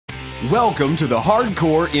Welcome to the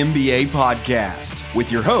Hardcore MBA podcast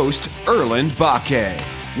with your host, Erlend, Bakke.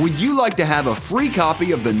 Would you like to have a free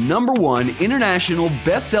copy of the #1 international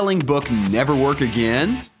best-selling book, Never Work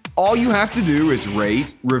Again? All you have to do is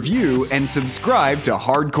rate, review, and subscribe to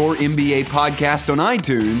Hardcore MBA podcast on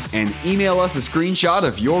iTunes and email us a screenshot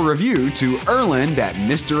of your review to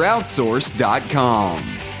erlend@mroutsource.com.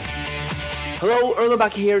 Hello, Erlend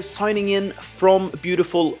Bakke here, signing in from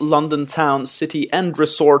beautiful London town, city and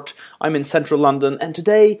resort. I'm in central London, and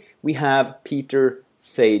today we have Peter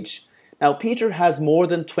Sage. Now, Peter has more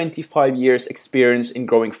than 25 years experience in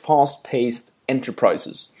growing fast-paced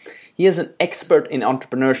enterprises. He is an expert in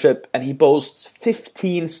entrepreneurship, and he boasts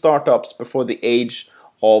 15 startups before the age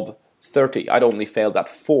of 30. I'd only failed at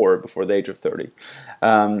 4 before the age of 30.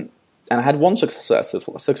 And I had one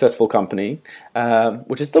successful company,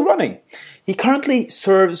 which is still running. He currently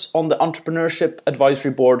serves on the Entrepreneurship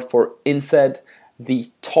Advisory Board for INSEAD,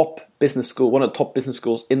 the top business school, one of the top business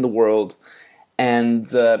schools in the world. And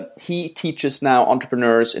he teaches now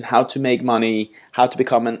entrepreneurs in how to make money, how to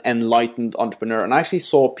become an enlightened entrepreneur. And I actually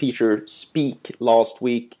saw Peter speak last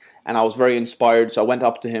week, and I was very inspired. So I went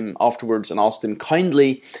up to him afterwards and asked him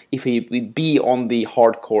kindly if he would be on the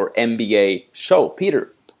Hardcore MBA show.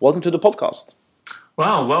 Peter, welcome to the podcast.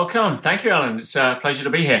 Well, welcome. Thank you, Erlend. It's a pleasure to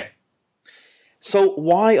be here. So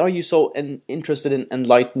why are you so interested in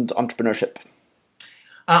enlightened entrepreneurship?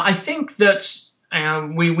 I think that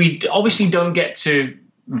we obviously don't get to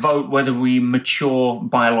vote whether we mature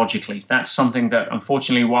biologically. That's something that,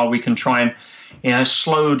 unfortunately, while we can try and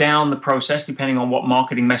slow down the process, depending on what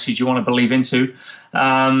marketing message you want to believe into,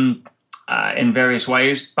 in various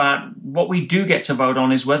ways. But what we do get to vote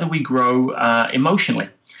on is whether we grow emotionally.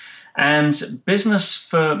 And business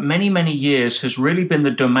for many, many years has really been the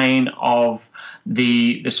domain of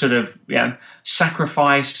the sort of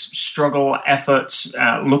sacrifice, struggle, efforts,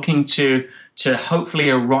 looking to hopefully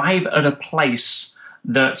arrive at a place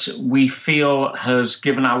that we feel has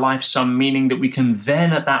given our life some meaning that we can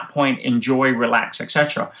then at that point enjoy, relax,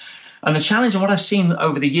 etc. And the challenge and what I've seen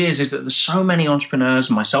over the years is that there's so many entrepreneurs,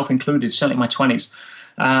 myself included, certainly in my 20s,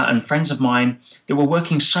 and friends of mine, that were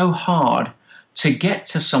working so hard to get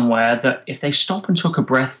to somewhere that if they stop and took a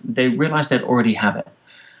breath, they realized they'd already have it.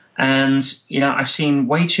 And, I've seen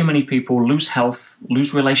way too many people lose health,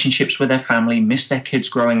 lose relationships with their family, miss their kids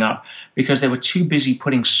growing up because they were too busy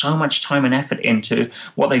putting so much time and effort into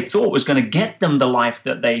what they thought was going to get them the life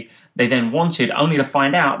that they then wanted, only to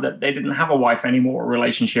find out that they didn't have a wife anymore, a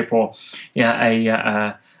relationship, or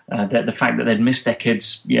the fact that they'd missed their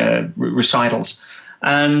kids' recitals.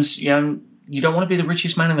 And, you don't want to be the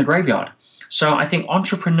richest man in the graveyard. So I think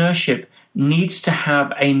entrepreneurship needs to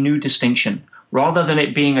have a new distinction. Rather than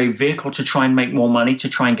it being a vehicle to try and make more money, to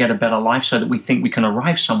try and get a better life so that we think we can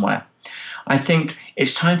arrive somewhere, I think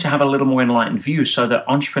it's time to have a little more enlightened view so that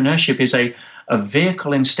entrepreneurship is a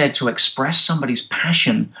vehicle instead to express somebody's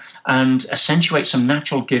passion and accentuate some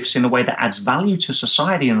natural gifts in a way that adds value to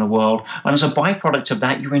society and the world. And as a byproduct of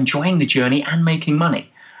that, you're enjoying the journey and making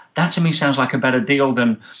money. That to me sounds like a better deal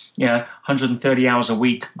than 130 hours a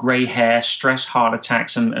week, gray hair, stress, heart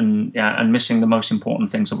attacks, and missing the most important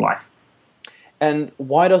things of life. And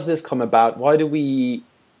why does this come about? Why do we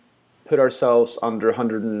put ourselves under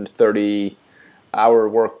 130-hour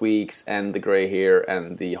work weeks and the gray hair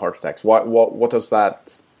and the heart attacks? What does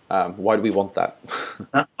that? Why do we want that?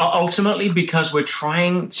 Ultimately, because we're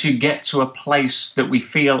trying to get to a place that we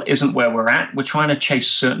feel isn't where we're at. We're trying to chase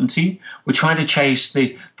certainty. We're trying to chase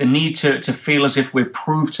the need to feel as if we've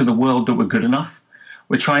proved to the world that we're good enough.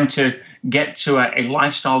 We're trying to get to a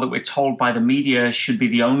lifestyle that we're told by the media should be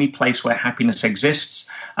the only place where happiness exists,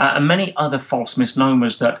 and many other false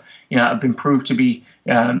misnomers that have been proved to be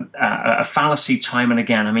a fallacy time and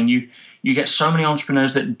again. I mean, you get so many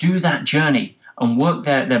entrepreneurs that do that journey and work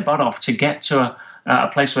their butt off to get to a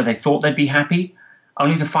place where they thought they'd be happy,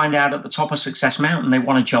 only to find out at the top of Success Mountain they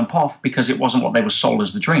want to jump off because it wasn't what they were sold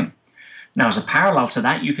as the dream. Now, as a parallel to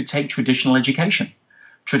that, you could take traditional education.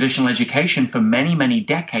 Traditional education for many, many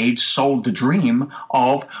decades sold the dream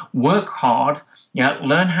of work hard,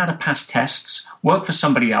 learn how to pass tests, work for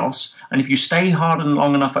somebody else, and if you stay hard and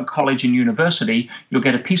long enough at college and university, you'll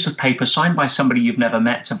get a piece of paper signed by somebody you've never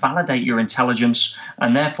met to validate your intelligence,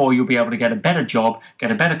 and therefore you'll be able to get a better job,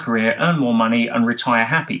 get a better career, earn more money, and retire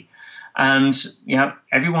happy. And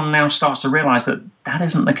everyone now starts to realize that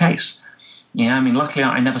isn't the case. Luckily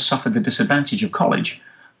I never suffered the disadvantage of college.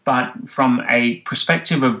 But from a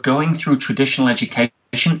perspective of going through traditional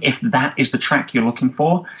education, if that is the track you're looking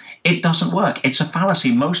for, it doesn't work. It's a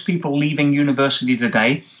fallacy. Most people leaving university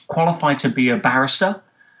today, qualified to be a barrister,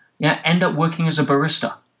 end up working as a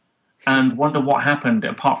barista. and wonder what happened,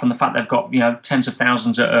 apart from the fact they've got, tens of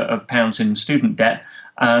thousands of pounds in student debt,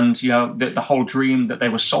 and the whole dream that they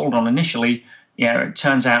were sold on initially, it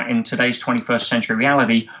turns out in today's 21st century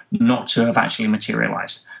reality not to have actually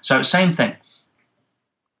materialized. So same thing.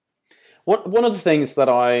 One of the things that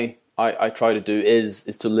I try to do is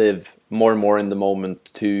to live more and more in the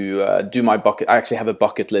moment, to do my bucket. I actually have a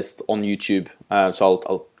bucket list on YouTube. So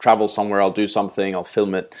I'll travel somewhere, I'll do something, I'll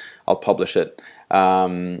film it, I'll publish it.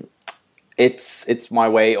 It's my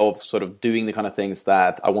way of sort of doing the kind of things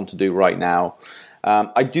that I want to do right now.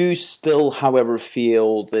 I do still, however,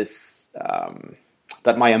 feel this,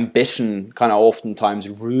 that my ambition kind of oftentimes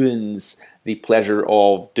ruins the pleasure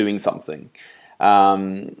of doing something.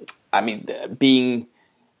 Having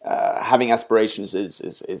aspirations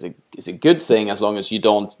is a good thing as long as you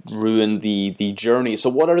don't ruin the journey. So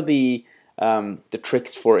what are the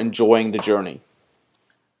tricks for enjoying the journey?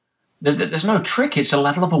 There's no trick. It's a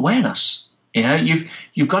level of awareness.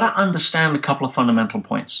 You've got to understand a couple of fundamental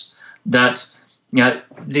points. That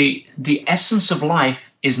the essence of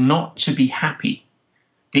life is not to be happy.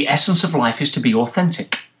 The essence of life is to be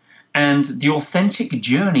authentic. And the authentic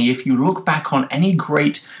journey, if you look back on any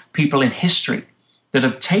great people in history that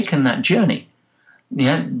have taken that journey,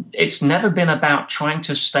 it's never been about trying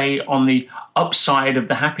to stay on the upside of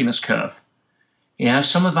the happiness curve.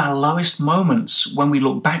 Some of our lowest moments when we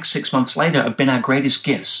look back 6 months later have been our greatest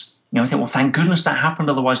gifts. I think, well, thank goodness that happened,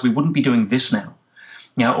 otherwise we wouldn't be doing this now.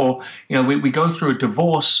 We go through a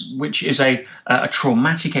divorce, which is a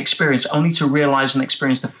traumatic experience, only to realize and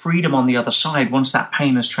experience the freedom on the other side once that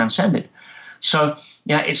pain is transcended. So,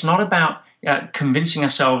 it's not about convincing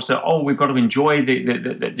ourselves that, we've got to enjoy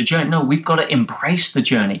the journey. No, we've got to embrace the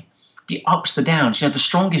journey, the ups, the downs. The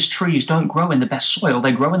strongest trees don't grow in the best soil,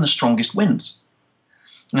 they grow in the strongest winds.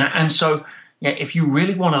 And so, if you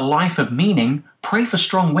really want a life of meaning, pray for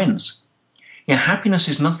strong winds. Happiness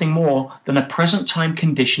is nothing more than a present time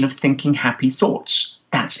condition of thinking happy thoughts.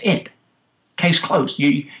 That's it. Case closed.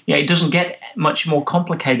 It doesn't get much more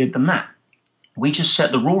complicated than that. We just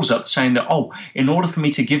set the rules up saying that, in order for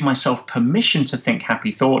me to give myself permission to think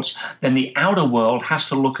happy thoughts, then the outer world has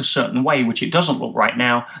to look a certain way, which it doesn't look right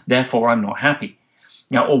now, therefore I'm not happy.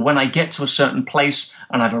 Or when I get to a certain place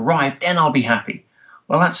and I've arrived, then I'll be happy.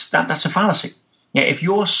 Well, that's a fallacy. If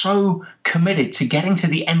you're so committed to getting to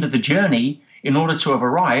the end of the journey in order to have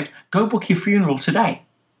arrived, go book your funeral today.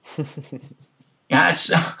 Or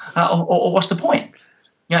what's the point?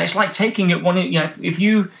 It's like taking it if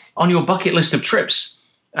you on your bucket list of trips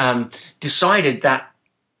decided that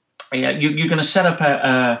you're going to set up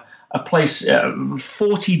a place,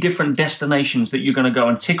 40 different destinations that you're going to go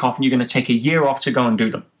and tick off, and you're going to take a year off to go and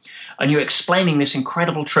do them. And you're explaining this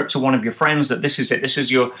incredible trip to one of your friends that this is it. This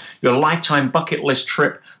is your lifetime bucket list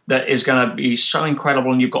trip that is going to be so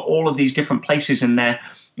incredible. And you've got all of these different places in there,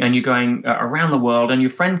 and you're going around the world. And your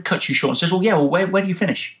friend cuts you short and says, where do you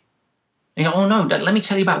finish? And you go, no, let me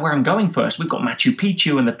tell you about where I'm going first. We've got Machu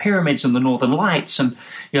Picchu and the pyramids and the Northern Lights and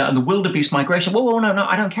and the wildebeest migration. No,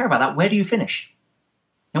 I don't care about that. Where do you finish?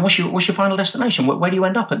 And what's your final destination? Where do you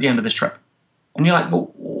end up at the end of this trip? And you're like,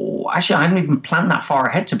 actually, I hadn't even planned that far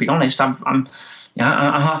ahead, to be honest. I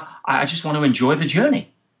just want to enjoy the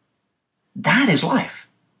journey. That is life.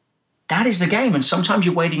 That is the game. And sometimes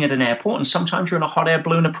you're waiting at an airport, and sometimes you're in a hot air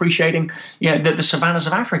balloon appreciating the savannas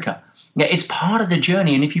of Africa. It's part of the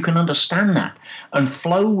journey. And if you can understand that and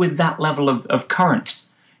flow with that level of current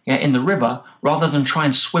in the river, rather than try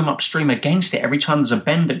and swim upstream against it every time there's a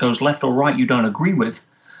bend that goes left or right you don't agree with,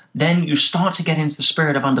 then you start to get into the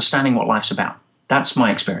spirit of understanding what life's about. That's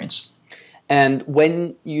my experience. And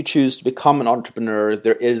when you choose to become an entrepreneur,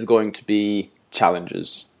 there is going to be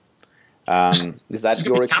challenges. Is that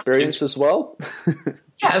your experience as well?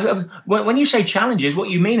 Yeah, when you say challenges, what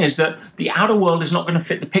you mean is that the outer world is not going to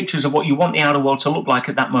fit the pictures of what you want the outer world to look like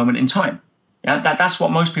at that moment in time. That's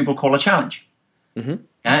what most people call a challenge. Mm-hmm.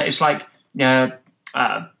 It's like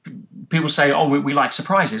people say, we like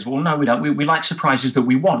surprises. Well, no, we don't. We like surprises that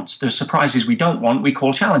we want. The surprises we don't want, we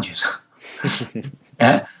call challenges.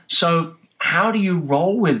 So how do you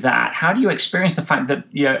roll with that? How do you experience the fact that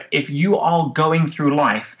if you are going through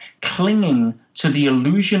life clinging to the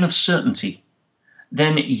illusion of certainty,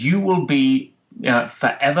 then you will be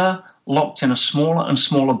forever locked in a smaller and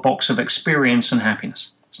smaller box of experience and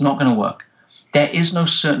happiness. It's not going to work. There is no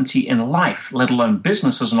certainty in life, let alone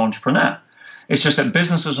business as an entrepreneur. It's just that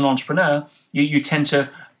business as an entrepreneur, you tend to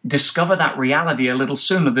discover that reality a little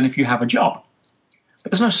sooner than if you have a job.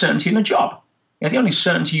 But there's no certainty in a job. The only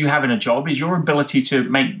certainty you have in a job is your ability to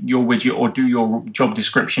make your widget or do your job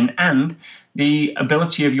description, and the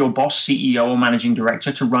ability of your boss, CEO, or managing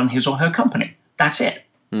director to run his or her company. That's it.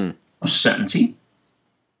 of certainty.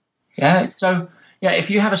 Yeah. So, yeah, if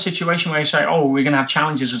you have a situation where you say, oh, we're going to have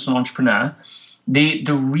challenges as an entrepreneur, the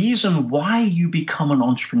reason why you become an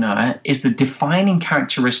entrepreneur is the defining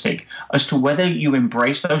characteristic as to whether you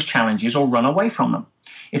embrace those challenges or run away from them.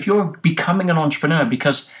 If you're becoming an entrepreneur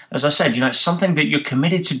because, as I said, it's something that you're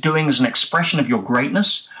committed to doing as an expression of your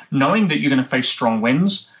greatness, knowing that you're going to face strong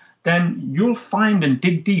winds, then you'll find and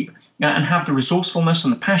dig deep and have the resourcefulness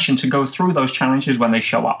and the passion to go through those challenges when they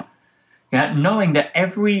show up. Knowing that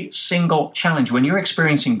every single challenge, when you're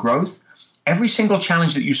experiencing growth, every single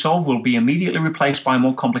challenge that you solve will be immediately replaced by a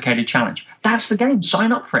more complicated challenge. That's the game.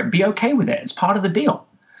 Sign up for it. Be okay with it. It's part of the deal.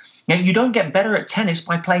 You don't get better at tennis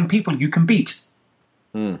by playing people you can beat.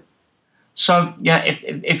 So,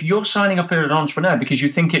 if you're signing up as an entrepreneur because you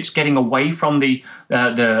think it's getting away from the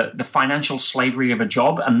financial slavery of a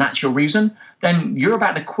job and that's your reason, then you're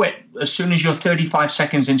about to quit as soon as you're 35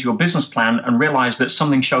 seconds into your business plan and realize that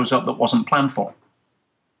something shows up that wasn't planned for.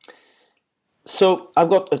 So I've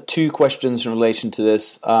got two questions in relation to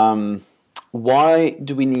this. Why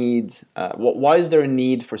do we need? Why is there a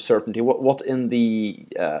need for certainty? What in the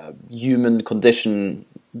human condition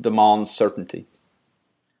demands certainty?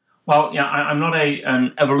 Well, I'm not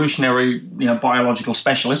an evolutionary, biological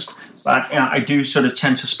specialist, but I do sort of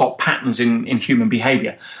tend to spot patterns in human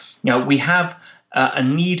behavior. We have a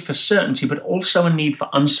need for certainty, but also a need for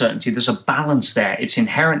uncertainty. There's a balance there. It's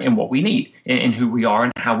inherent in what we need, in who we are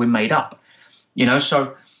and how we're made up.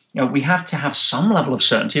 So we have to have some level of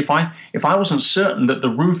certainty. If I wasn't certain that the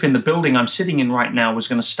roof in the building I'm sitting in right now was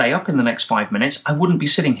going to stay up in the next 5 minutes, I wouldn't be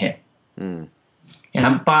sitting here.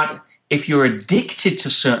 But if you're addicted to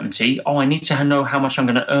certainty, I need to know how much I'm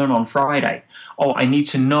going to earn on Friday. I need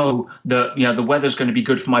to know that the weather's going to be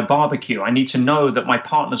good for my barbecue. I need to know that my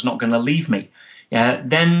partner's not going to leave me.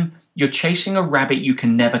 Then you're chasing a rabbit you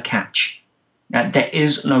can never catch. There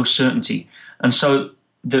is no certainty. And so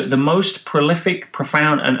the most prolific,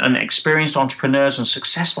 profound, and experienced entrepreneurs and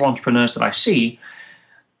successful entrepreneurs that I see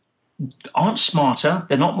aren't smarter.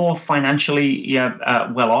 They're not more financially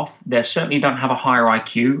well off. They certainly don't have a higher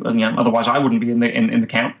IQ, and otherwise I wouldn't be in the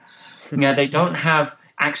count. They don't have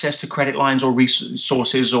access to credit lines or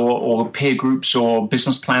resources or peer groups or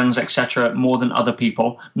business plans, etc., more than other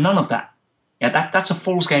people. None of that. That's a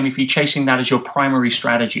fool's game if you're chasing that as your primary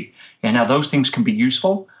strategy. Now those things can be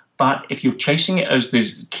useful, but if you're chasing it as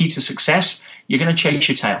the key to success, you're going to chase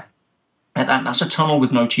your tail. That's a tunnel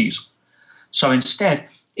with no cheese. So instead,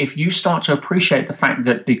 if you start to appreciate the fact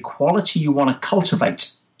that the quality you want to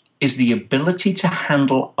cultivate is the ability to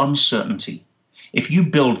handle uncertainty, if you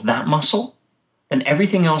build that muscle, then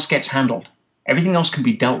everything else gets handled. Everything else can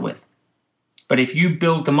be dealt with. But if you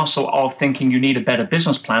build the muscle of thinking you need a better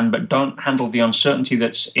business plan, but don't handle the uncertainty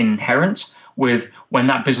that's inherent with when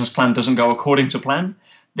that business plan doesn't go according to plan,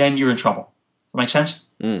 then you're in trouble. Does that make sense?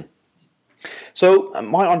 So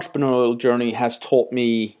my entrepreneurial journey has taught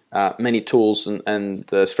me many tools and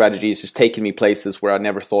strategies. It's taken me places where I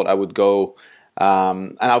never thought I would go.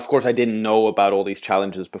 And of course, I didn't know about all these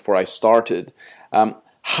challenges before I started.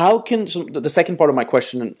 The second part of my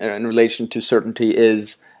question in relation to certainty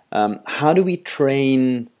is, how do we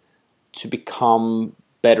train to become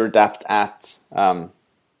better adept at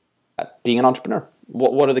being an entrepreneur?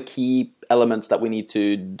 What are the key elements that we need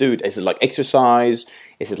to do? Is it like exercise?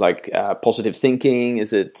 Is it like positive thinking?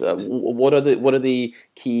 Is it what are the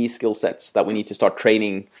key skill sets that we need to start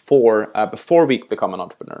training for before we become an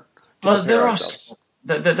entrepreneur? Well, there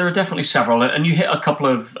are definitely several, and you hit a couple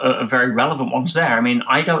of very relevant ones there. I mean,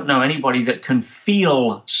 I don't know anybody that can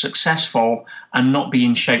feel successful and not be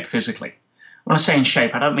in shape physically. When I say in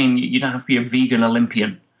shape, I don't mean you don't have to be a vegan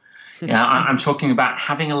Olympian. I'm talking about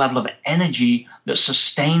having a level of energy that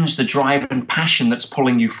sustains the drive and passion that's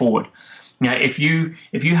pulling you forward. If you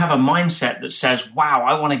have a mindset that says, wow,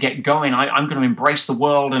 I want to get going, I'm going to embrace the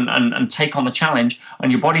world and take on the challenge,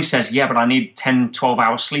 and your body says, yeah, but I need 10, 12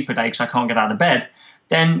 hours sleep a day because I can't get out of bed,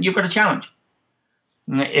 then you've got a challenge.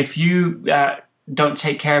 If you don't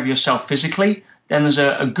take care of yourself physically, then there's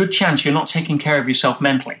a good chance you're not taking care of yourself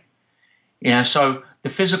mentally. So the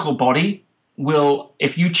physical body will,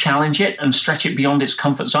 if you challenge it and stretch it beyond its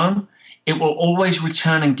comfort zone, it will always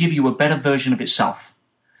return and give you a better version of itself.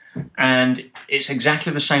 And it's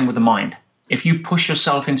exactly the same with the mind. If you push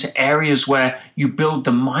yourself into areas where you build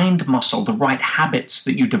the mind muscle, the right habits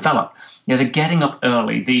that you develop, the getting up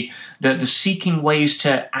early, the seeking ways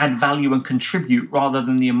to add value and contribute rather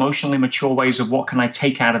than the emotionally mature ways of what can I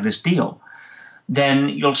take out of this deal, then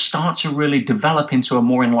you'll start to really develop into a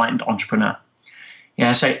more enlightened entrepreneur.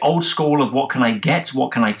 Say old school of what can I get,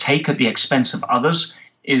 what can I take at the expense of others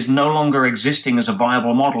is no longer existing as a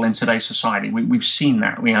viable model in today's society. We've seen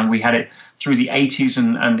that. We had it through the 80s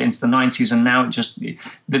and into the 90s, and now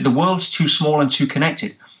the world's too small and too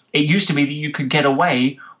connected. It used to be that you could get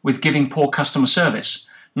away with giving poor customer service.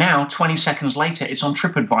 Now, 20 seconds later, it's on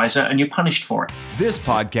TripAdvisor and you're punished for it. This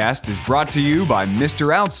podcast is brought to you by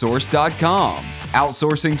MrOutsource.com.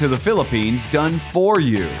 Outsourcing to the Philippines done for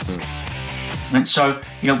you. And so,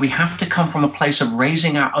 we have to come from a place of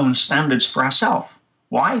raising our own standards for ourselves.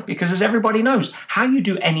 Why? Because as everybody knows, how you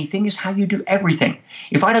do anything is how you do everything.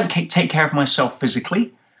 If I don't take care of myself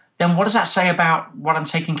physically, then what does that say about what I'm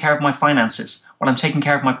taking care of my finances, what I'm taking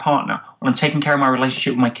care of my partner, what I'm taking care of my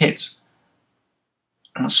relationship with my kids?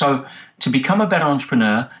 And so to become a better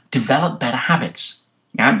entrepreneur, develop better habits.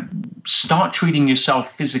 Start treating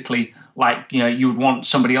yourself physically like you would want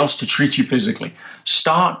somebody else to treat you physically.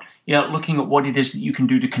 Start looking at what it is that you can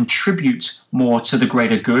do to contribute more to the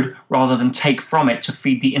greater good rather than take from it to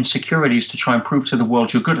feed the insecurities to try and prove to the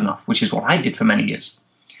world you're good enough, which is what I did for many years.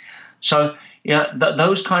 So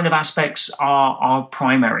those kind of aspects are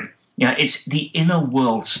primary. It's the inner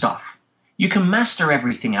world stuff. You can master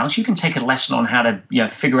everything else. You can take a lesson on how to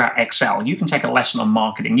figure out Excel. You can take a lesson on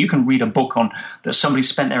marketing. You can read a book on that somebody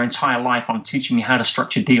spent their entire life on teaching you how to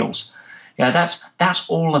structure deals. That's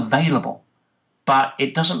all available. But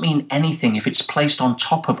it doesn't mean anything if it's placed on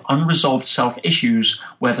top of unresolved self-issues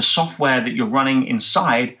where the software that you're running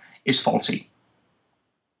inside is faulty.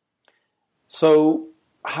 So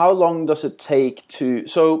how long does it take to...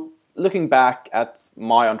 So looking back at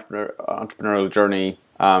my entrepreneurial journey,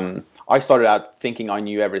 I started out thinking I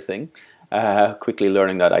knew everything, quickly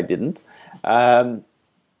learning that I didn't.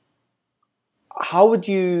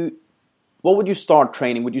 What would you start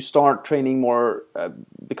training? Would you start training more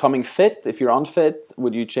becoming fit if you're unfit?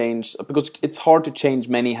 Would you change? Because it's hard to change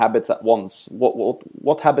many habits at once.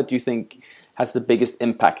 What habit do you think has the biggest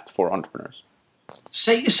impact for entrepreneurs?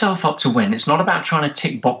 Set yourself up to win. It's not about trying to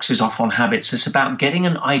tick boxes off on habits. It's about getting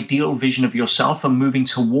an ideal vision of yourself and moving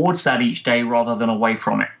towards that each day rather than away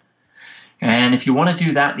from it. And if you want to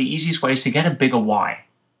do that, the easiest way is to get a bigger why.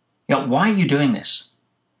 Why are you doing this?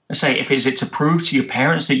 Let's say, is it to prove to your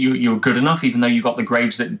parents that you're good enough, even though you got the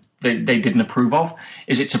grades that they didn't approve of?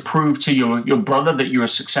 Is it to prove to your brother that you're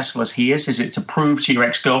as successful as he is? Is it to prove to your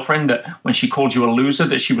ex-girlfriend that when she called you a loser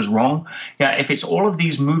that she was wrong? If it's all of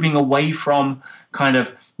these moving away from kind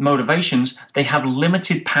of motivations, they have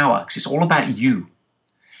limited power because it's all about you.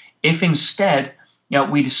 If instead,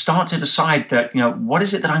 we start to decide that, what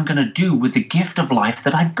is it that I'm going to do with the gift of life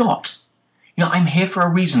that I've got? I'm here for a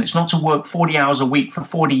reason. It's not to work 40 hours a week for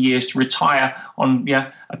 40 years to retire on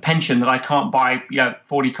a pension that I can't buy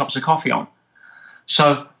 40 cups of coffee on.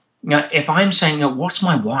 So if I'm saying, what's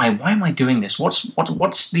my why? Why am I doing this? What's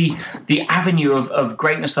the avenue of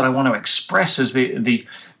greatness that I want to express as the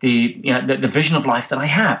vision of life that I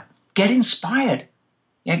have? Get inspired.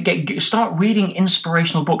 Start reading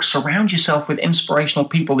inspirational books. Surround yourself with inspirational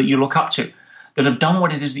people that you look up to, that have done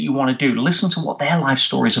what it is that you want to do. Listen to what their life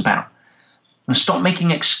story is about. And stop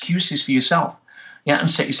making excuses for yourself. And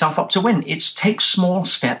set yourself up to win. Take small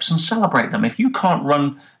steps and celebrate them. If you can't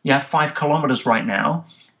run 5 kilometers right now,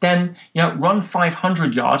 then run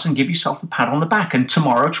 500 yards and give yourself a pat on the back. And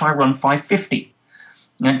tomorrow try run 550.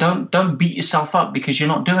 Don't beat yourself up because you're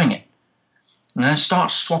not doing it.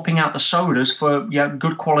 Start swapping out the sodas for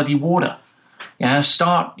good quality water.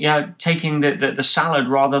 Start taking the salad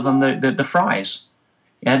rather than the fries.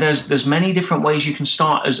 There's many different ways you can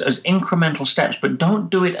start as incremental steps, but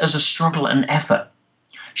don't do it as a struggle and effort.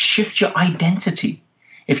 Shift your identity.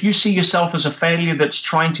 If you see yourself as a failure that's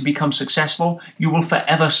trying to become successful, you will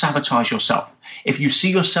forever sabotage yourself. If you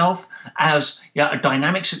see yourself as a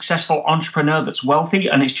dynamic, successful entrepreneur that's wealthy,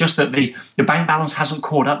 and it's just that the bank balance hasn't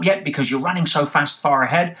caught up yet because you're running so fast far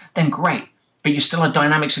ahead, then great. But you're still a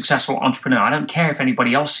dynamic, successful entrepreneur. I don't care if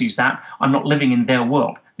anybody else sees that. I'm not living in their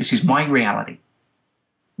world. This is my reality.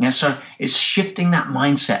 So it's shifting that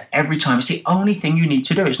mindset every time. It's the only thing you need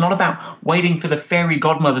to do. It's not about waiting for the fairy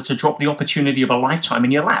godmother to drop the opportunity of a lifetime in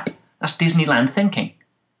your lap. That's Disneyland thinking.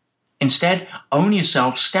 Instead, own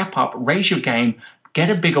yourself, step up, raise your game, get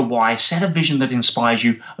a bigger why, set a vision that inspires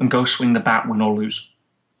you, and go swing the bat, win or lose.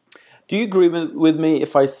 Do you agree with me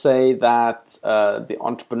if I say that the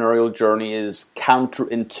entrepreneurial journey is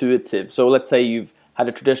counterintuitive? So let's say you've had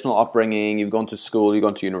a traditional upbringing, you've gone to school, you've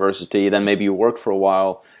gone to university, then maybe you worked for a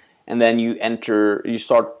while, and then you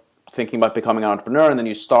start thinking about becoming an entrepreneur, and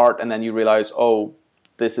then you realize, oh,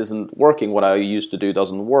 this isn't working, what I used to do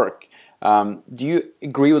doesn't work. Do you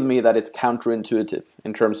agree with me that it's counterintuitive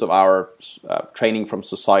in terms of our training from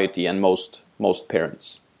society and most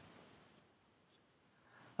parents?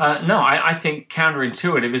 No, I think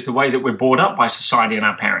counterintuitive is the way that we're brought up by society and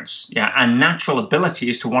our parents. Yeah, and natural ability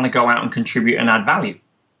is to want to go out and contribute and add value.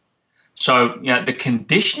 So, the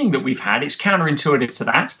conditioning that we've had is counterintuitive to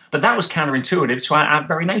that, but that was counterintuitive to our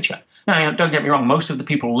very nature. Now, don't get me wrong, most of the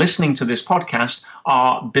people listening to this podcast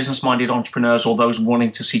are business-minded entrepreneurs or those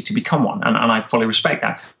wanting to seek to become one, and I fully respect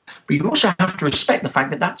that. But you also have to respect the fact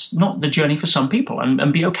that that's not the journey for some people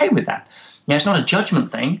and be okay with that. It's not a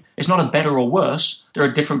judgment thing. It's not a better or worse. There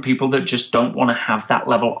are different people that just don't want to have that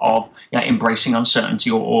level of embracing uncertainty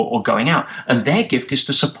or going out. And their gift is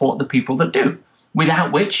to support the people that do,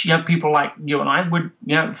 without which people like you and I would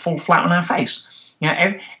fall flat on our face.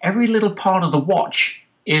 Every little part of the watch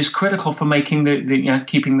is critical for making the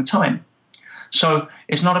keeping the time. So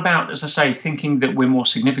it's not about, as I say, thinking that we're more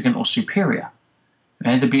significant or superior.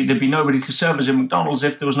 There'd be nobody to serve us in McDonald's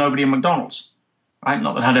if there was nobody in McDonald's. Right?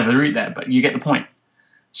 Not that I'd ever eat there, but you get the point.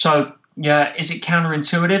 So, is it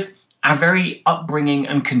counterintuitive? Our very upbringing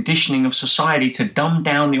and conditioning of society to dumb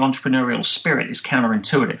down the entrepreneurial spirit is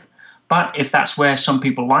counterintuitive. But if that's where some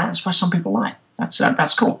people lie, that's where some people lie.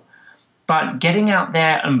 That's cool. But getting out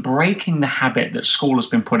there and breaking the habit that school has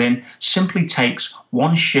been put in simply takes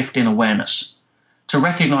one shift in awareness. To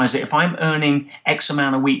recognize that if I'm earning X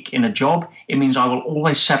amount a week in a job, it means I will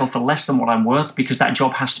always settle for less than what I'm worth because that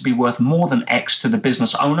job has to be worth more than X to the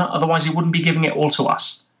business owner. Otherwise, he wouldn't be giving it all to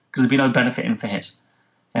us because there'd be no benefit in for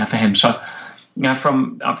him. So,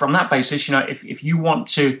 from that basis, if you want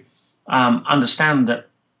to understand that,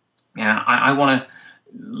 I want to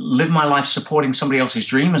live my life supporting somebody else's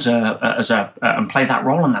dream and play that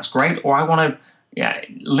role, and that's great. Or I want to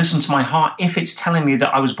listen to my heart. If it's telling me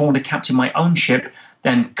that I was born to captain my own ship,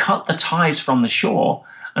 then cut the ties from the shore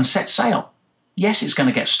and set sail. Yes, it's going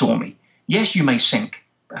to get stormy. Yes, you may sink.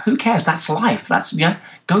 But who cares? That's life.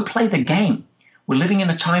 Go play the game. We're living in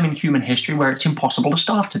a time in human history where it's impossible to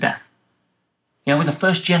starve to death. We're the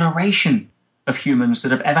first generation of humans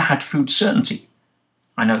that have ever had food certainty.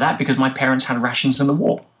 I know that because my parents had rations in the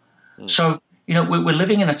war. So, we're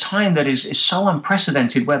living in a time that is so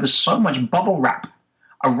unprecedented where there's so much bubble wrap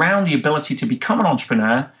around the ability to become an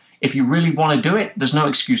entrepreneur. If you really want to do it, there's no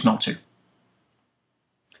excuse not to.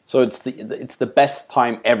 So it's the best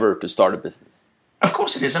time ever to start a business. Of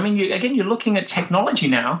course it is. I mean, you're looking at technology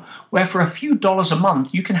now where for a few dollars a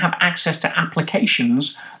month, you can have access to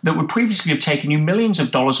applications that would previously have taken you millions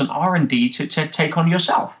of dollars in R&D to take on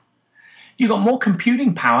yourself. You've got more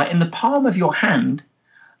computing power in the palm of your hand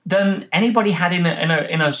than anybody had in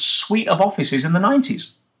a suite of offices in the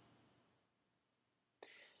 90s.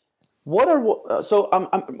 So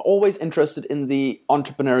I'm always interested in the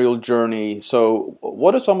entrepreneurial journey. So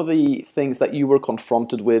what are some of the things that you were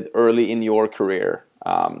confronted with early in your career?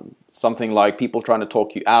 Something like people trying to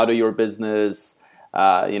talk you out of your business,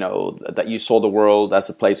 that you saw the world as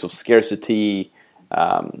a place of scarcity,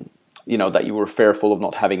 that you were fearful of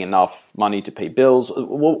not having enough money to pay bills.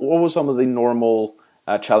 What were some of the normal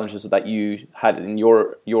challenges that you had in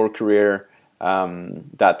your career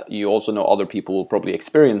that you also know other people will probably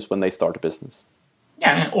experience when they start a business?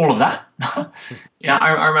 Yeah, all of that.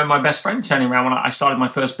 I remember my best friend turning around when I started my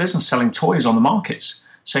first business selling toys on the markets,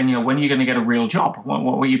 saying, when are you going to get a real job?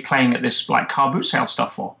 What were you playing at this car boot sale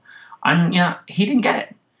stuff for? And he didn't get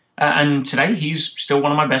it. And today he's still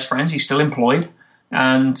one of my best friends. He's still employed,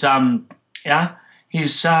 and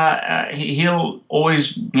he'll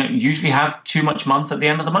always usually have too much month at the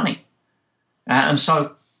end of the money, and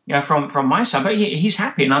so from my side, but he's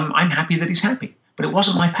happy, and I'm happy that he's happy. But it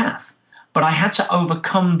wasn't my path. But I had to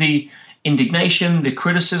overcome the indignation, the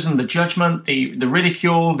criticism, the judgment, the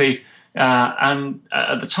ridicule, and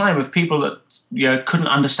at the time of people that couldn't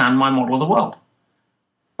understand my model of the world.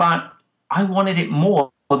 But I wanted it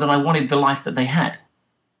more than I wanted the life that they had.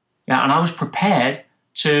 And I was prepared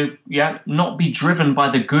to not be driven by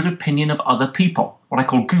the good opinion of other people, what I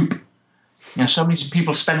call goop. So many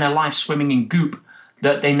people spend their life swimming in goop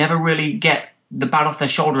that they never really get the bat off their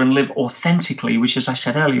shoulder and live authentically, which, as I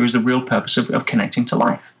said earlier, is the real purpose of connecting to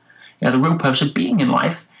life. The real purpose of being in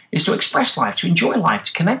life is to express life, to enjoy life,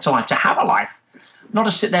 to connect to life, to have a life, not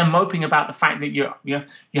to sit there moping about the fact that you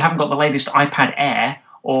haven't got the latest iPad Air,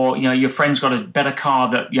 or your friend's got a better car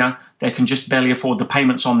that they can just barely afford the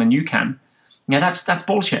payments on than you can. That's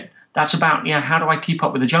bullshit. That's about how do I keep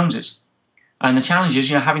up with the Joneses? And the challenge is,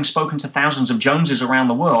 having spoken to thousands of Joneses around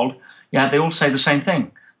the world, they all say the same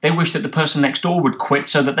thing. They wish that the person next door would quit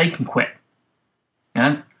so that they can quit.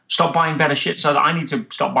 Stop buying better shit so that I need to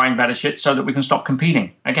stop buying better shit so that we can stop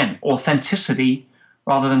competing. Again, authenticity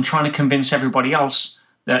rather than trying to convince everybody else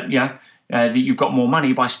that that you've got more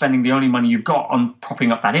money by spending the only money you've got on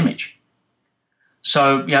propping up that image.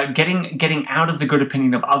 So, getting out of the good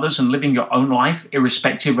opinion of others and living your own life,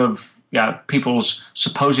 irrespective of people's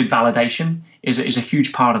supposed validation, is a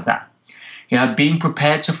huge part of that. Being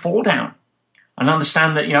prepared to fall down and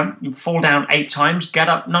understand that you fall down 8 times, get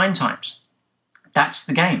up 9 times. That's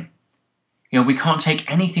the game. We can't take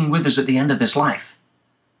anything with us at the end of this life.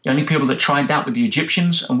 The only people that tried that were the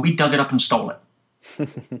Egyptians, and we dug it up and stole it.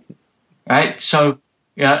 Right? So,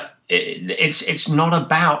 it's not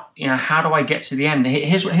about how do I get to the end.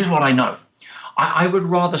 Here's what I know. I would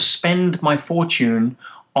rather spend my fortune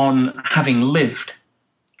on having lived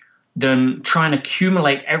than try and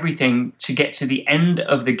accumulate everything to get to the end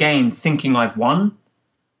of the game thinking I've won,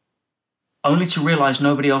 only to realize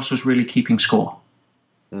nobody else was really keeping score.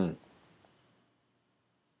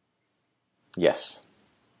 Yes.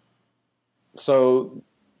 So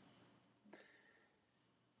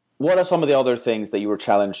what are some of the other things that you were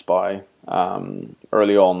challenged by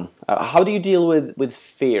early on? How do you deal with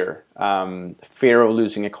fear? Fear of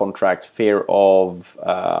losing a contract, fear of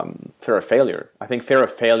failure. I think fear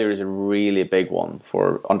of failure is a really big one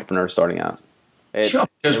for entrepreneurs starting out. Sure,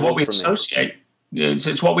 because what we associate,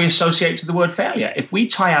 it's what we associate to the word failure. If we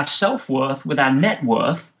tie our self-worth with our net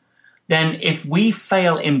worth, then if we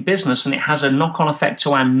fail in business and it has a knock-on effect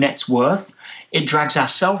to our net worth, it drags our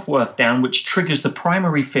self-worth down, which triggers the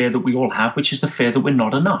primary fear that we all have, which is the fear that we're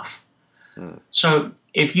not enough. So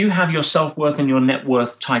if you have your self-worth and your net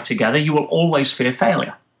worth tied together, you will always fear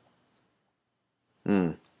failure.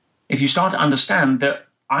 If you start to understand that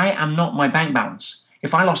I am not my bank balance.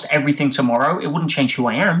 If I lost everything tomorrow, it wouldn't change who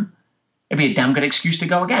I am. It'd be a damn good excuse to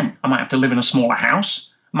go again. I might have to live in a smaller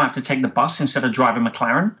house. I might have to take the bus instead of driving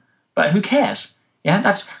McLaren. But who cares?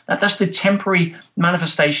 That's the temporary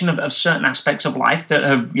manifestation of certain aspects of life that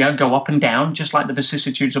have go up and down, just like the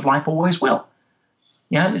vicissitudes of life always will.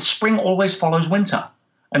 Spring always follows winter,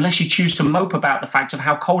 unless you choose to mope about the fact of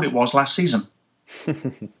how cold it was last season.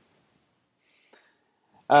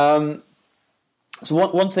 So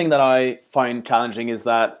one thing that I find challenging is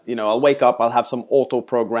that I'll wake up, I'll have some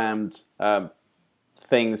auto-programmed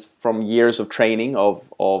things from years of training of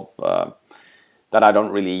that I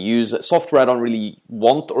don't really use, software I don't really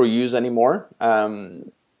want or use anymore.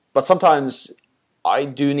 But sometimes I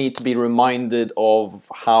do need to be reminded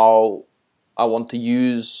of how I want to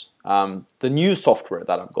use the new software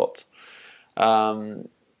that I've got.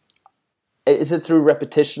 Is it through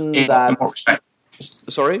repetition In what respect?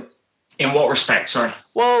 Sorry? In what respect? Sorry.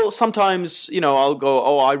 Well, sometimes, I'll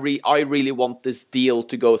go, I really want this deal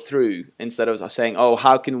to go through, instead of saying,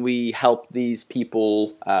 how can we help these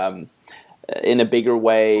people in a bigger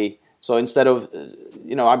way? So instead of,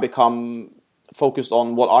 I become focused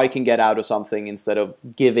on what I can get out of something instead of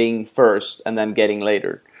giving first and then getting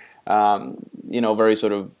later. Very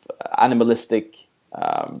sort of animalistic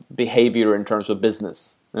behavior in terms of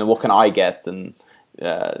business. What can I get? And,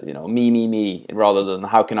 me, rather than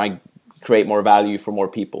how can I create more value for more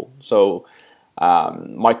people. So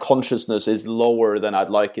my consciousness is lower than I'd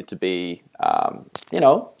like it to be.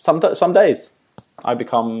 Some days I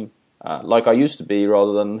become like I used to be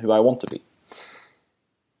rather than who I want to be.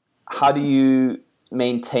 How do you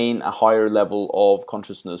maintain a higher level of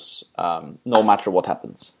consciousness no matter what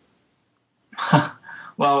happens?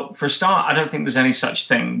 Well, for a start, I don't think there's any such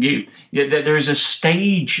thing. There is a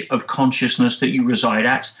stage of consciousness that you reside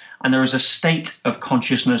at, and there is a state of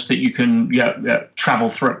consciousness that you can travel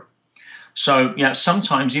through. So,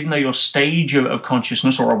 sometimes, even though your stage of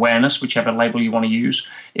consciousness or awareness, whichever label you want to use,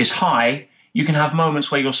 is high, you can have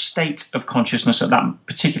moments where your state of consciousness at that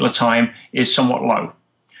particular time is somewhat low.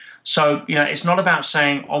 So, it's not about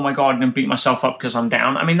saying, oh my God, I'm going to beat myself up because I'm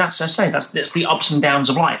down. I mean, that's the ups and downs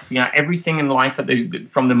of life. Everything in life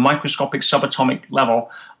from the microscopic subatomic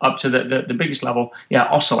level up to the biggest level,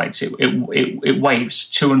 oscillates. It waves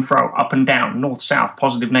to and fro, up and down, north, south,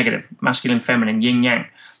 positive, negative, masculine, feminine, yin, yang.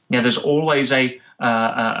 There's always an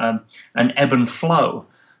ebb and flow.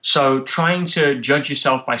 So trying to judge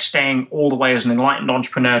yourself by staying all the way as an enlightened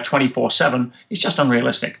entrepreneur 24/7 is just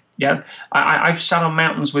unrealistic. I've sat on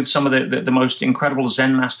mountains with some of the most incredible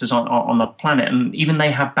Zen masters on the planet, and even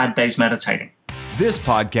they have bad days meditating. This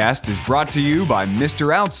podcast is brought to you by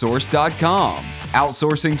MrOutsource.com.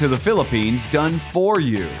 Outsourcing to the Philippines done for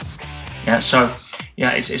you. It's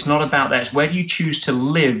not about that. It's where do you choose to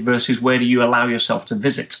live versus where do you allow yourself to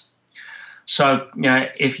visit. So,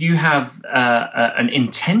 if you have an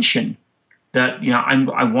intention that,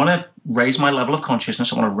 I want to raise my level of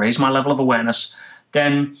consciousness, I want to raise my level of awareness,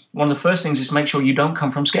 then one of the first things is make sure you don't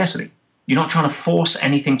come from scarcity. You're not trying to force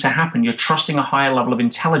anything to happen. You're trusting a higher level of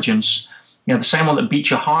intelligence, the same one that beats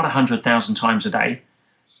your heart 100,000 times a day.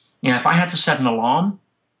 If I had to set an alarm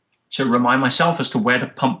to remind myself as to where to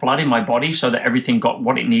pump blood in my body so that everything got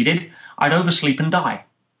what it needed, I'd oversleep and die.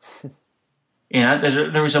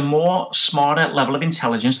 There is a more smarter level of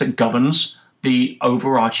intelligence that governs the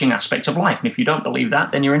overarching aspect of life. And if you don't believe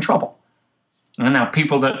that, then you're in trouble. And now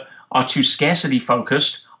people that are too scarcity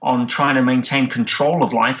focused on trying to maintain control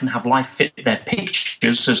of life and have life fit their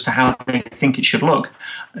pictures as to how they think it should look,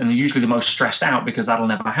 and they're usually the most stressed out because that'll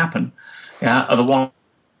never happen, are the ones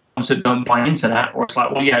that don't buy into that. Or it's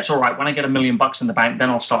like, well, yeah, it's all right. When I get $1 million in the bank, then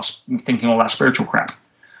I'll start thinking all that spiritual crap.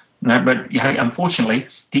 But unfortunately,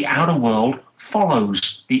 the outer world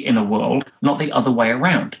follows the inner world, not the other way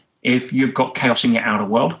around. If you've got chaos in your outer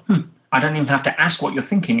world, I don't even have to ask what your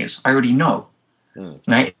thinking is. I already know.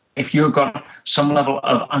 Right? If you've got some level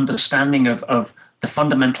of understanding of the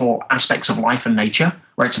fundamental aspects of life and nature,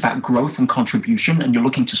 where it's about growth and contribution, and you're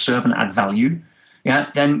looking to serve and add value,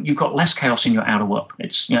 then you've got less chaos in your outer world.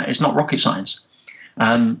 It's not rocket science.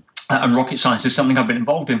 And rocket science is something I've been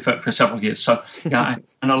involved in for several years. So I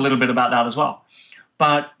know a little bit about that as well.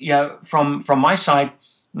 But from my side,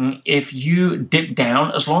 if you dip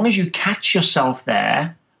down, as long as you catch yourself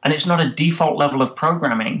there, and it's not a default level of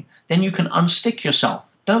programming, then you can unstick yourself.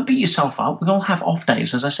 Don't beat yourself up. We all have off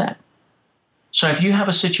days, as I said. So if you have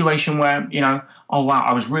a situation where, oh, wow,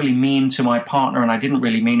 I was really mean to my partner and I didn't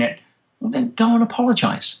really mean it, well, then go and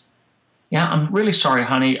apologize. Yeah, I'm really sorry,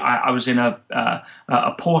 honey. I was in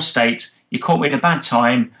a poor state. You caught me at a bad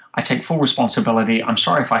time. I take full responsibility. I'm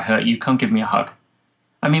sorry if I hurt you. Come give me a hug.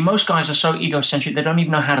 I mean, most guys are so egocentric, they don't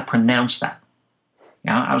even know how to pronounce that.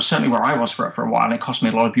 I was certainly where I was for a while, and it cost me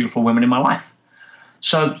a lot of beautiful women in my life.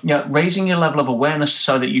 So, raising your level of awareness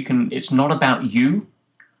so that it's not about you,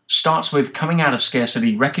 starts with coming out of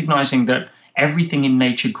scarcity, recognizing that everything in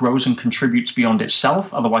nature grows and contributes beyond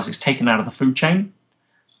itself, otherwise it's taken out of the food chain.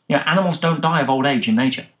 Animals don't die of old age in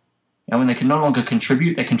nature. When they can no longer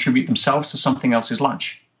contribute, they contribute themselves to something else's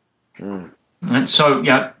lunch. And so,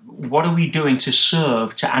 what are we doing to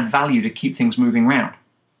serve, to add value, to keep things moving around?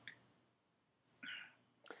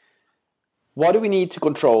 What do we need to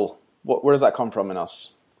control? Where does that come from in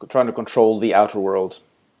us? Trying to control the outer world.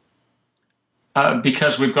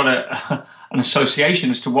 Because we've got an association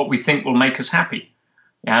as to what we think will make us happy.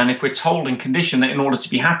 And if we're told and conditioned that in order to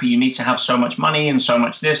be happy, you need to have so much money and so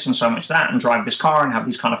much this and so much that and drive this car and have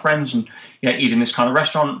these kind of friends and eat in this kind of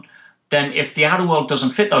restaurant, then if the outer world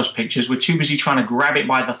doesn't fit those pictures, we're too busy trying to grab it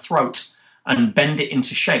by the throat and bend it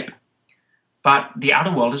into shape. But the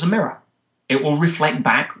outer world is a mirror. It will reflect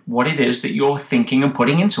back what it is that you're thinking and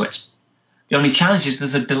putting into it. The only challenge is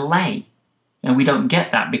there's a delay. And we don't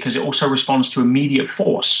get that because it also responds to immediate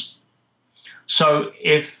force. So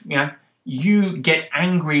if you get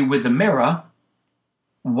angry with the mirror,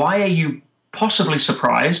 why are you possibly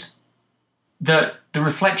surprised that the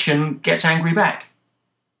reflection gets angry back?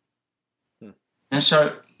 And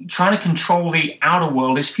so trying to control the outer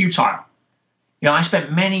world is futile. I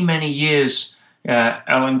spent many, many years,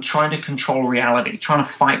 Erlend, trying to control reality, trying to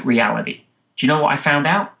fight reality. Do you know what I found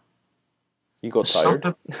out? You got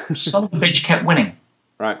tired. Some of the bitch kept winning.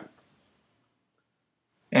 Right.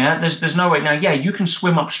 There's no way. Now, you can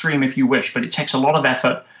swim upstream if you wish, but it takes a lot of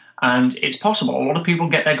effort, and it's possible. A lot of people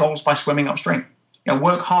get their goals by swimming upstream.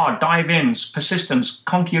 Work hard, dive in, persistence,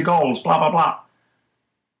 conquer your goals, blah, blah, blah.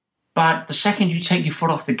 But the second you take your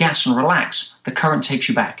foot off the gas and relax, the current takes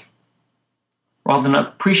you back. Rather than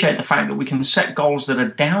appreciate the fact that we can set goals that are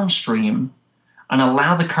downstream and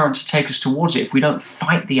allow the current to take us towards it if we don't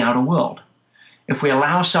fight the outer world. If we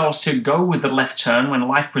allow ourselves to go with the left turn when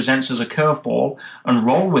life presents as a curveball and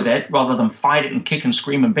roll with it rather than fight it and kick and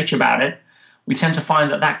scream and bitch about it, we tend to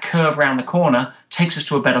find that curve around the corner takes us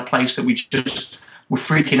to a better place that we just were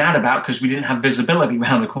freaking out about because we didn't have visibility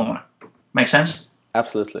around the corner. Make sense?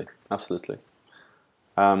 Absolutely.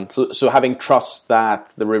 So having trust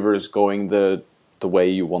that the river is going the way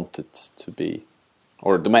you want it to be,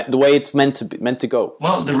 or the way it's meant to go.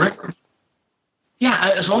 Well, the river.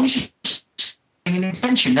 Yeah, as long as you an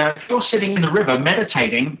intention. Now, if you're sitting in the river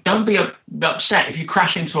meditating, don't be upset if you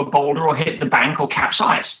crash into a boulder or hit the bank or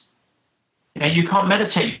capsize. You can't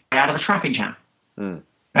meditate out of a traffic jam.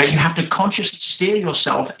 You have to consciously steer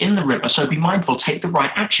yourself in the river, so be mindful, take the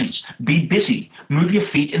right actions, be busy, move your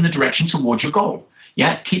feet in the direction towards your goal.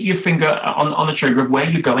 Keep your finger on the trigger of where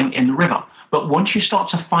you're going in the river. But once you start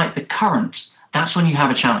to fight the current, that's when you have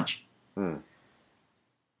a challenge.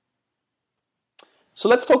 So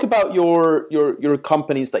let's talk about your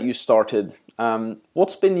companies that you started.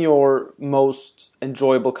 What's been your most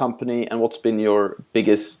enjoyable company, and what's been your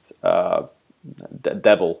biggest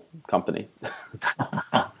devil company?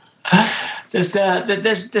 There's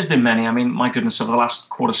been many. I mean, my goodness, over the last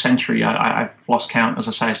quarter century, I've lost count, as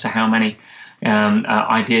I say, as to how many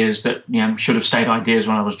ideas that should have stayed ideas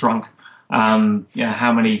when I was drunk.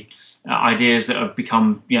 How many ideas that have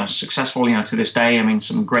become successful to this day. I mean,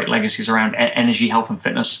 some great legacies around energy, health, and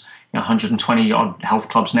fitness. 120 odd health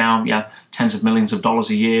clubs now. Tens of millions of dollars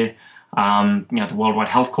a year. The Worldwide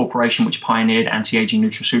Health Corporation, which pioneered anti-aging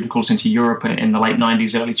nutraceuticals into Europe in the late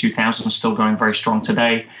 90s, early 2000s, still going very strong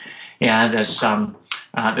today. There's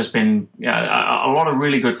been a lot of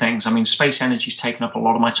really good things. I mean, space energy's taken up a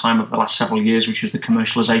lot of my time over the last several years, which is the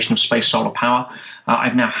commercialization of space solar power.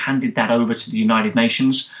 I've now handed that over to the United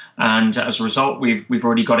Nations, and as a result, we've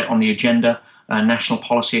already got it on the agenda. National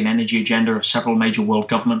policy and energy agenda of several major world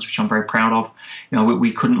governments, which I'm very proud of.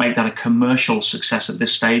 We couldn't make that a commercial success at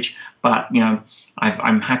this stage, but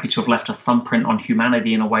I'm happy to have left a thumbprint on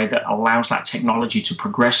humanity in a way that allows that technology to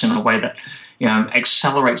progress in a way that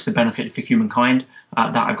accelerates the benefit for humankind.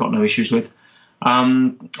 That I've got no issues with,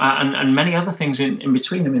 and many other things in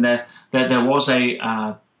between. I mean, there was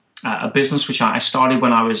a business which I started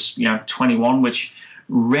when I was 21, which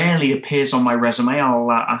rarely appears on my resume.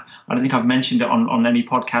 I don't think I've mentioned it on any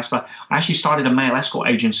podcast, but I actually started a male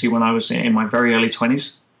escort agency when I was in my very early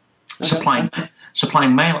 20s,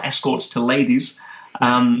 supplying male escorts to ladies,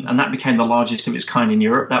 and that became the largest of its kind in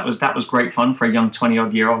Europe. That was great fun for a young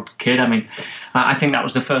 20-odd-year-old kid. I mean, I think that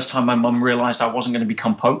was the first time my mum realised I wasn't going to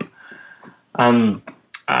become Pope.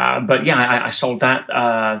 But I sold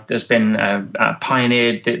that. There's been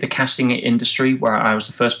pioneered the casting industry, where I was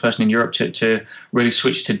the first person in Europe to really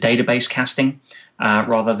switch to database casting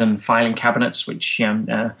rather than filing cabinets, which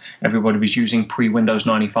everybody was using pre-Windows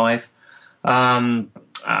 95. Obviously,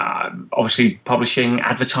 publishing,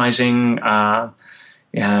 advertising, a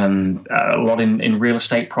lot in real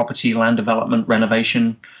estate, property, land development,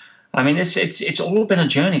 renovation. I mean, it's all been a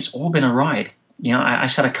journey. It's all been a ride. I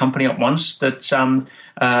set a company up once that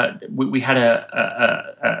we had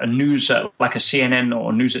a news, like a CNN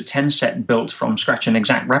or News at 10 set built from scratch, an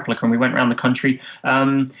exact replica, and we went around the country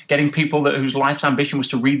getting people whose life's ambition was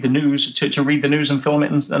to read the news, to read the news and film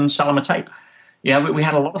it and sell them a tape. We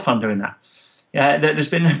had a lot of fun doing that. There's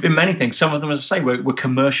been many things. Some of them, as I say, were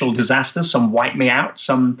commercial disasters. Some wiped me out.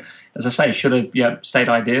 Some, as I say, should have stayed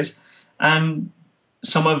ideas, and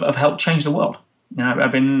some have helped change the world.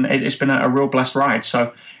 It's been a real blessed ride.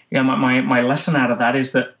 So, my lesson out of that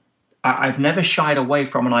is that I've never shied away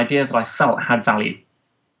from an idea that I felt had value.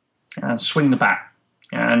 Swing the bat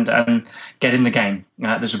and get in the game.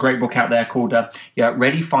 There's a great book out there called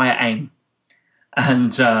Ready, Fire, Aim,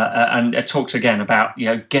 and it talks again about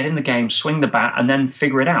get in the game, swing the bat, and then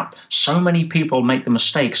figure it out. So many people make the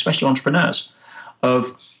mistake, especially entrepreneurs,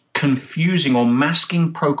 of confusing or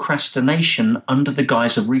masking procrastination under the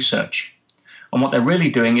guise of research. And what they're really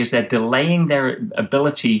doing is they're delaying their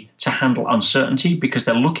ability to handle uncertainty because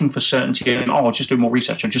they're looking for certainty and, I'll just do more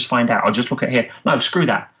research, I'll just find out, I'll just look at here. No, screw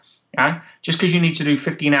that. Just because you need to do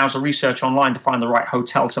 15 hours of research online to find the right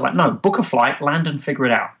hotel no, book a flight, land and figure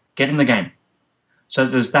it out. Get in the game. So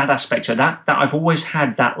there's that aspect to that I've always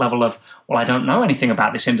had that level of, well, I don't know anything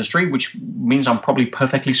about this industry, which means I'm probably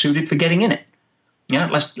perfectly suited for getting in it.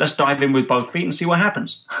 Let's dive in with both feet and see what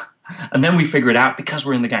happens. And then we figure it out because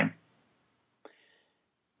we're in the game.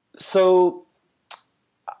 So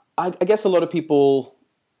I guess a lot of people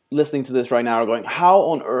listening to this right now are going, how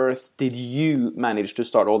on earth did you manage to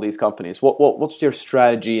start all these companies? What's your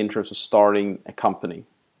strategy in terms of starting a company?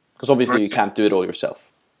 Because obviously you can't do it all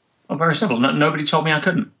yourself. Well, very simple. Nobody told me I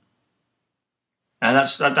couldn't. And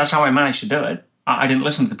that's how I managed to do it. I didn't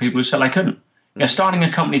listen to the people who said I couldn't. Starting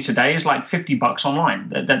a company today is like $50 online.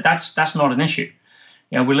 That's not an issue.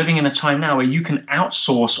 We're living in a time now where you can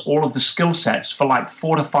outsource all of the skill sets for like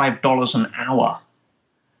 $4 to $5 an hour.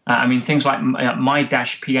 Things like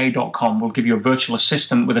my-pa.com will give you a virtual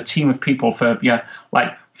assistant with a team of people for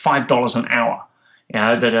like $5 an hour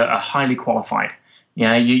that are highly qualified.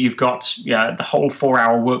 You've got the whole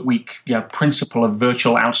 4-hour work week principle of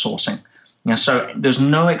virtual outsourcing. So there's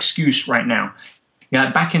no excuse right now.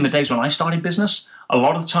 Back in the days when I started business, a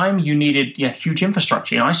lot of the time you needed huge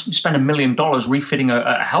infrastructure. I spent $1 million refitting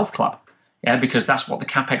a health club, because that's what the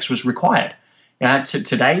capex was required.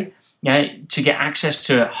 Today, to get access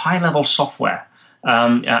to high-level software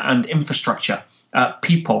and infrastructure,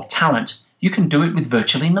 people, talent, you can do it with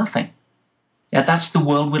virtually nothing. That's the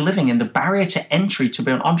world we're living in. The barrier to entry to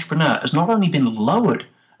be an entrepreneur has not only been lowered,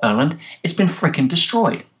 Erlend, it's been freaking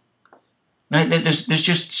destroyed. There's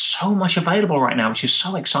just so much available right now, which is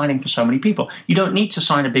so exciting for so many people. You don't need to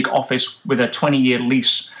sign a big office with a 20-year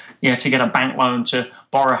lease, to get a bank loan, to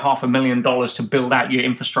borrow $500,000 to build out your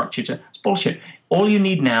infrastructure. It's bullshit. All you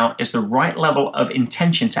need now is the right level of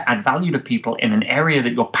intention to add value to people in an area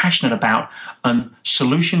that you're passionate about, and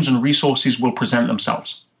solutions and resources will present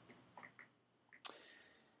themselves.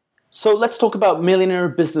 So let's talk about Millionaire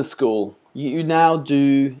Business School. You now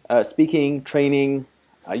do speaking, training.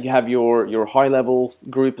 You have your high-level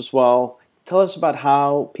group as well. Tell us about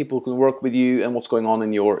how people can work with you and what's going on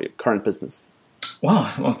in your current business.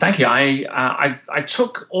 Well, thank you. I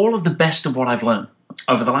took all of the best of what I've learned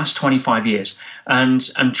over the last 25 years and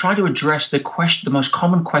try to address the most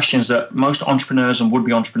common questions that most entrepreneurs and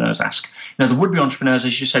would-be entrepreneurs ask. You know, the would-be entrepreneurs,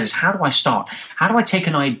 as you said, is how do I start? How do I take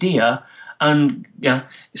an idea and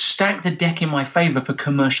stack the deck in my favor for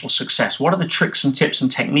commercial success? What are the tricks and tips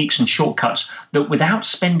and techniques and shortcuts that without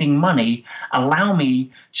spending money allow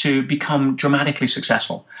me to become dramatically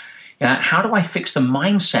successful? How do I fix the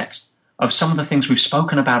mindset of some of the things we've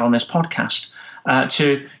spoken about on this podcast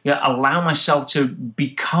to allow myself to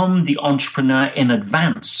become the entrepreneur in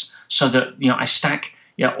advance so that I stack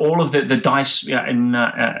all of the dice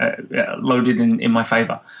loaded in my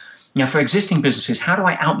favor? For existing businesses, how do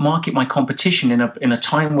I outmarket my competition in a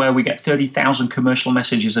time where we get 30,000 commercial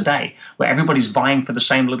messages a day, where everybody's vying for the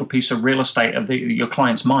same little piece of real estate of your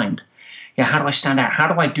client's mind? How do I stand out? How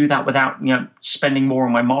do I do that without spending more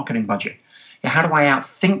on my marketing budget? How do I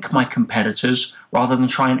outthink my competitors rather than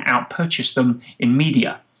try and outpurchase them in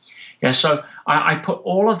media? So I put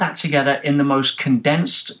all of that together in the most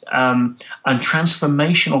condensed and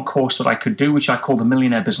transformational course that I could do, which I call the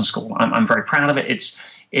Millionaire Business School. I'm very proud of it.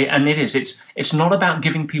 It's not about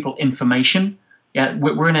giving people information.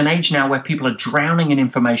 We're in an age now where people are drowning in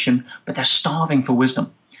information, but they're starving for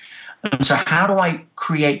wisdom. And so how do I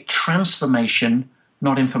create transformation,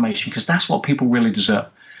 not information? Because that's what people really deserve.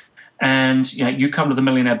 And you come to the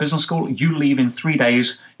Millionaire Business School, you leave in 3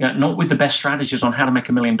 days, not with the best strategies on how to make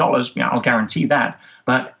 $1 million, I'll guarantee that,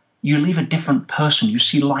 but you leave a different person. You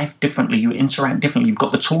see life differently, you interact differently, you've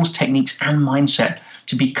got the tools, techniques, and mindset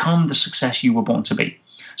to become the success you were born to be.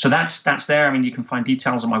 So that's there. I mean, you can find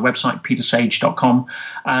details on my website, petersage.com,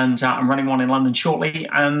 and I'm running one in London shortly.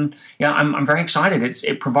 And I'm very excited.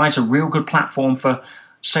 It provides a real good platform for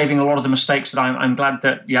saving a lot of the mistakes that I'm glad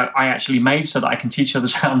that I actually made, so that I can teach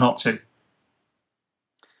others how not to.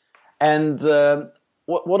 And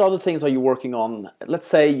what other things are you working on? Let's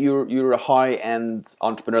say you're a high-end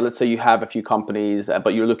entrepreneur. Let's say you have a few companies,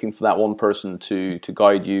 but you're looking for that one person to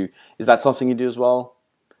guide you. Is that something you do as well?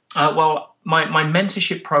 Well, my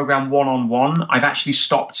mentorship program one-on-one, I've actually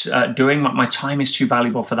stopped doing. My time is too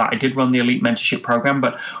valuable for that. I did run the elite mentorship program,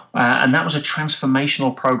 but and that was a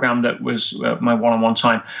transformational program that was my one-on-one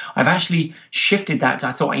time. I've actually shifted that.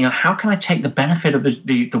 I thought, how can I take the benefit of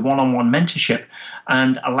the one-on-one mentorship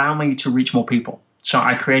and allow me to reach more people? So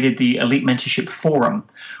I created the Elite Mentorship Forum,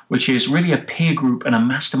 which is really a peer group and a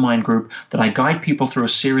mastermind group that I guide people through a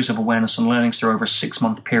series of awareness and learnings through over a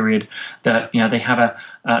 6-month period. That they have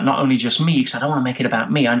not only just me, because I don't want to make it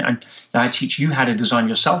about me. I teach you how to design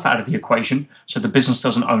yourself out of the equation, so the business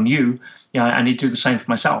doesn't own you. I need to do the same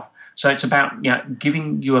for myself. So it's about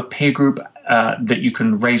giving you a peer group that you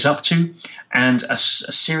can raise up to, and a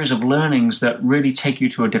series of learnings that really take you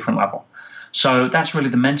to a different level. So that's really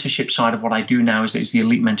the mentorship side of what I do now is the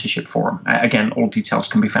Elite Mentorship Forum. Again, all details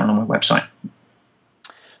can be found on my website.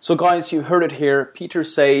 So guys, you heard it here. Peter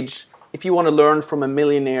Sage, if you want to learn from a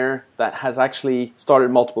millionaire that has actually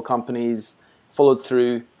started multiple companies, followed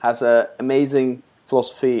through, has an amazing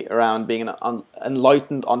philosophy around being an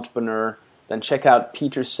enlightened entrepreneur, then check out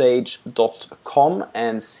petersage.com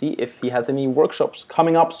and see if he has any workshops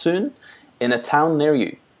coming up soon in a town near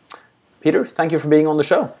you. Peter, thank you for being on the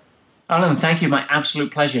show. Erlend, thank you. My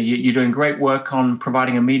absolute pleasure. You're doing great work on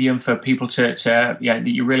providing a medium for people that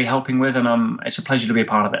you're really helping with, and it's a pleasure to be a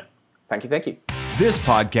part of it. Thank you. Thank you. This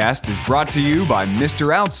podcast is brought to you by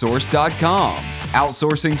MrOutsource.com.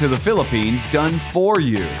 Outsourcing to the Philippines done for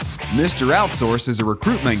you. Mr. Outsource is a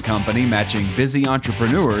recruitment company matching busy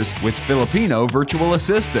entrepreneurs with Filipino virtual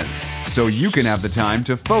assistants, so you can have the time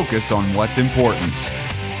to focus on what's important.